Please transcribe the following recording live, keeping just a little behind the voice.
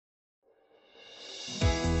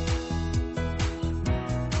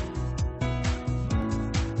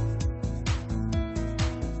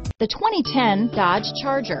The 2010 Dodge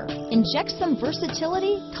Charger. Inject some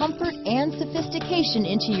versatility, comfort, and sophistication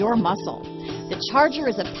into your muscle. The Charger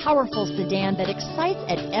is a powerful sedan that excites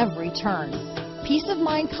at every turn. Peace of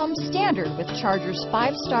mind comes standard with Charger's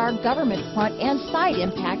 5-star government front and side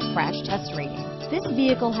impact crash test rating. This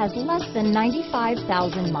vehicle has less than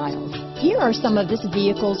 95,000 miles. Here are some of this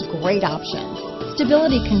vehicle's great options: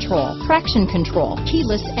 stability control, traction control,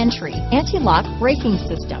 keyless entry, anti-lock braking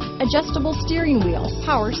system, adjustable steering wheel,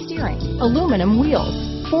 power steering, aluminum wheels,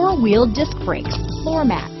 4-wheel disc brakes, floor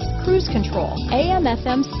mats, cruise control,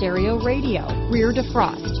 AM/FM stereo radio, rear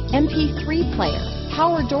defrost, MP3 player,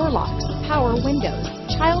 power door locks, power windows,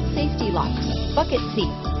 child safety locks, bucket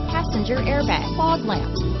seats, passenger airbag, fog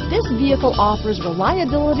lamps. This vehicle offers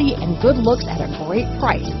reliability and good looks at a great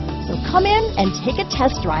price. So come in and take a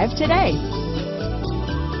test drive today.